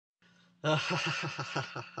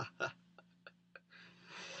Ah,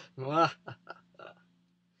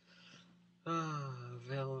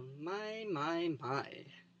 well, my.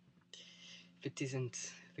 If it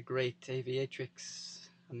isn't the great aviatrix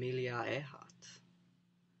Amelia Earhart.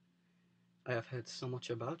 I have heard so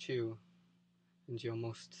much about you and your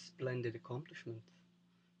most splendid accomplishment.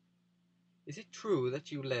 Is it true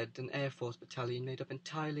that you led an Air Force battalion made up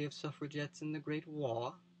entirely of suffragettes in the Great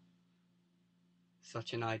War?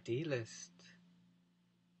 Such an idealist.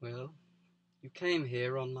 Well, you came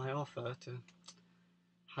here on my offer to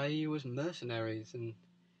hire you as mercenaries and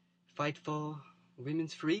fight for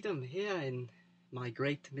women's freedom here in my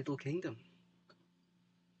great Middle Kingdom.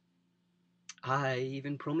 I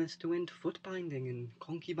even promised to end foot binding and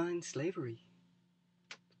concubine slavery.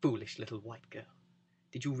 Foolish little white girl.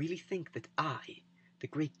 Did you really think that I, the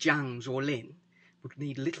great Zhang Zhuolin, would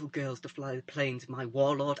need little girls to fly the planes of my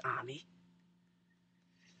warlord army?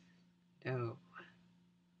 No.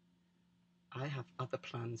 I have other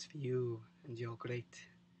plans for you and your great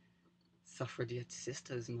suffragette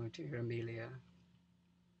sisters, my dear Amelia.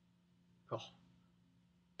 Oh,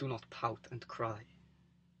 do not pout and cry.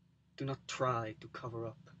 Do not try to cover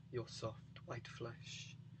up your soft white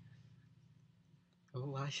flesh.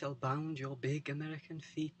 Oh, I shall bound your big American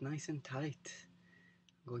feet nice and tight.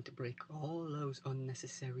 I'm going to break all those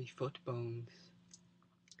unnecessary foot bones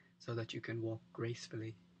so that you can walk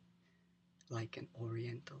gracefully like an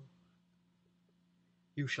Oriental.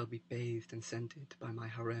 You shall be bathed and scented by my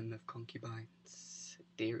harem of concubines,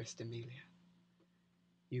 dearest Amelia.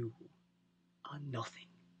 You are nothing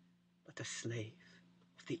but a slave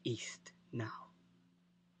of the East now.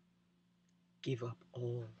 Give up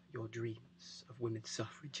all your dreams of women's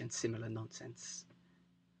suffrage and similar nonsense.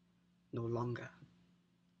 No longer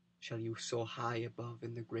shall you soar high above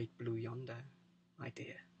in the great blue yonder, my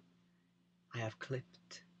dear. I have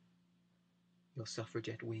clipped your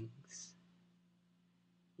suffragette wings.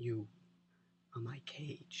 You are my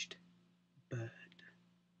caged bird.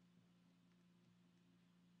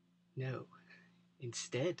 No,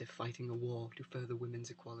 instead of fighting a war to further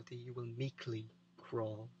women's equality, you will meekly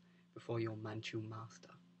crawl before your Manchu master.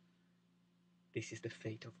 This is the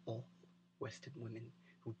fate of all Western women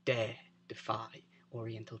who dare defy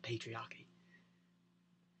Oriental patriarchy.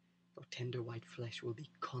 Your tender white flesh will be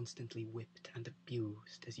constantly whipped and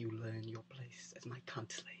abused as you learn your place as my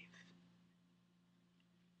cunt slave.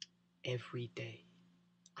 Every day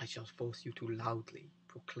I shall force you to loudly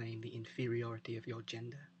proclaim the inferiority of your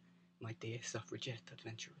gender, my dear suffragette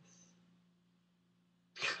adventurers.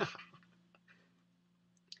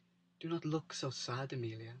 Do not look so sad,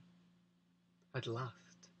 Amelia. At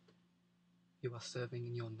last, you are serving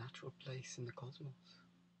in your natural place in the cosmos.